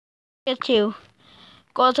forget to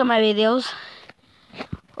go to my videos,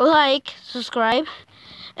 like, subscribe,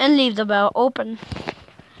 and leave the bell open.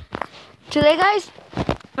 Today, guys,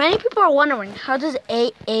 many people are wondering, how does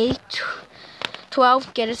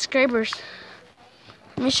aa12 get its subscribers?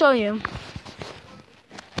 Let me show you.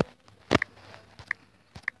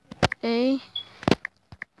 aa12.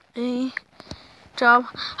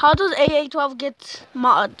 How does aa12 get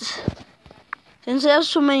mods? Since there's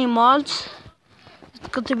so many mods, let's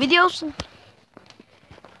go to videos.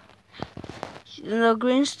 The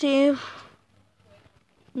Green Steve,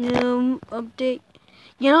 new update.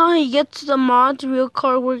 You know how he gets the mods, real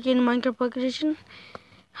car working in Minecraft Pocket Edition?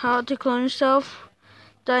 How to clone yourself,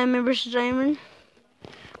 Diamond versus Diamond.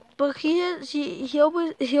 But he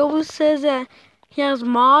always says that he has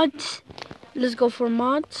mods. Let's go for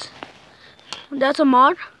mods. That's a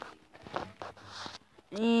mod.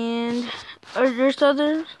 And there's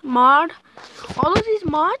other mod. All of these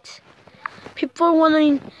mods, people are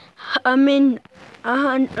wondering. I'm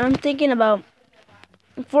thinking about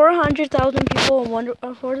 400,000 people wonder,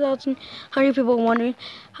 4,100 people wondering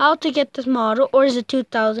how to get this mod, or is it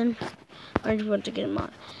 2,000? I just want to get a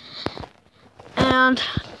mod. And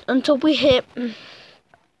until we hit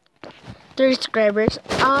 30 subscribers,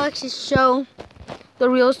 I'll actually show the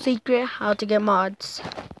real secret how to get mods.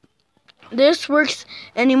 This works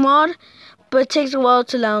any mod, but it takes a while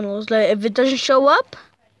to download. Like if it doesn't show up,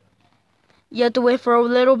 you have to wait for a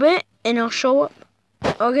little bit and it'll show up.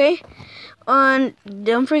 Okay? And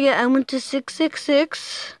don't forget, I went to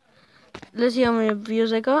 666. Let's see how many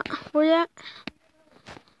views I got for that.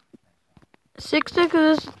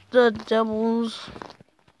 666 is the devils.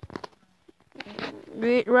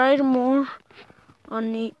 Ride more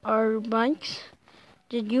on our bikes.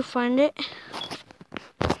 Did you find it?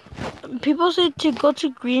 People say to go to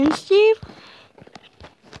Green Steve.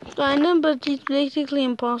 Find him, but it's basically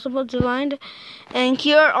impossible to find. And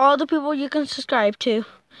here are all the people you can subscribe to.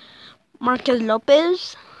 Marcus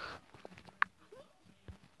Lopez,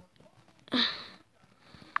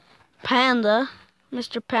 Panda,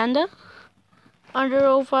 Mr. Panda,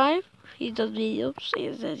 under 05, he does videos,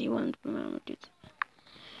 he says he wants to remember to do that.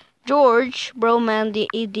 George, Broman, the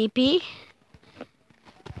EDP,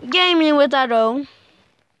 Gaming without O,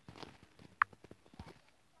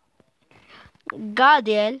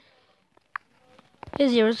 Gadiel,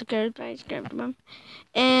 his 0 subscribers, I subscribed him,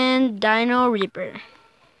 and Dino Reaper.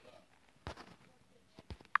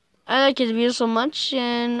 I like his videos so much,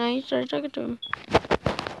 and I started talking to him.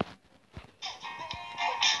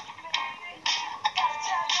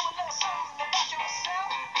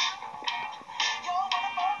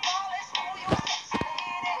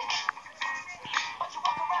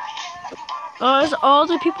 That's all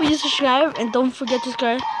the people you subscribe, and don't forget to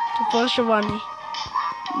subscribe to Flash Giovanni.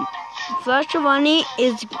 Flash Giovanni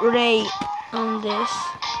is great on this.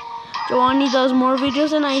 Giovanni does more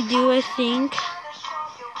videos than I do, I think.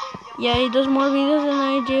 Yeah, he does more videos than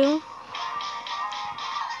I do.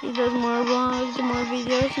 He does more vlogs, more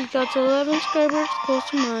videos. He got 11 subscribers, close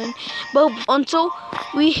to mine. But until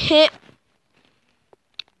we hit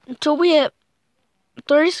 30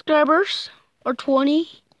 subscribers or 20.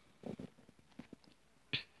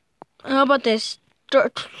 How about this?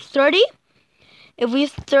 30? If we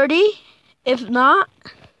hit 30, if not,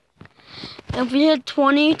 if we hit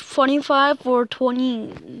 20, 25, or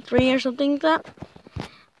 23 or something like that,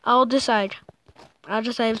 I'll decide. I'll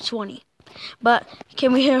decide if it's 20. But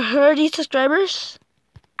can we hit 30 subscribers?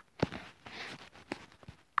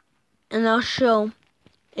 And I'll show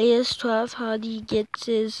aa12 how he gets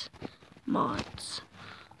his mods.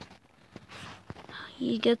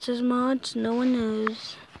 He gets his mods, no one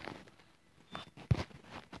knows.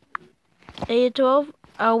 aa12,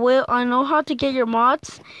 I know how to get your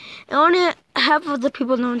mods. And only half of the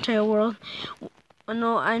people in the entire world.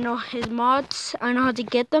 I know his mods. I know how to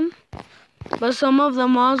get them. But some of the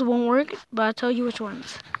mods won't work. But I'll tell you which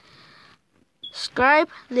ones. Subscribe,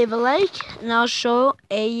 leave a like, and I'll show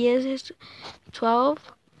aa12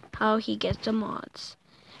 how he gets the mods.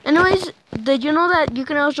 Anyways, did you know that you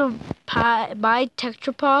can also buy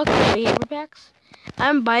texture packs or behavior packs?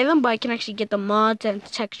 I don't buy them, but I can actually get the mods and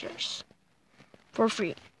textures for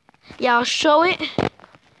free. Yeah, I'll show it.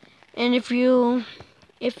 And if you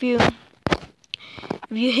hit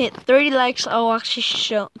 30 likes, I'll actually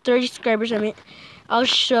show 30 subscribers. I'll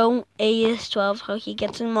show aa12 how he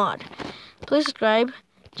gets a mod. Please subscribe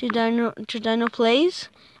to Dino Plays.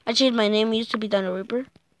 I changed my name. It used to be Dino Reaper.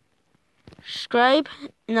 Subscribe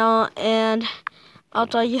now, and I'll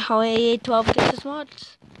tell you how aa12 gets his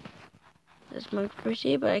mods. That's my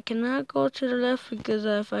pretty, but I cannot go to the left because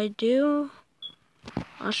if I do,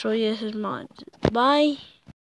 I'll show you his mods. Bye.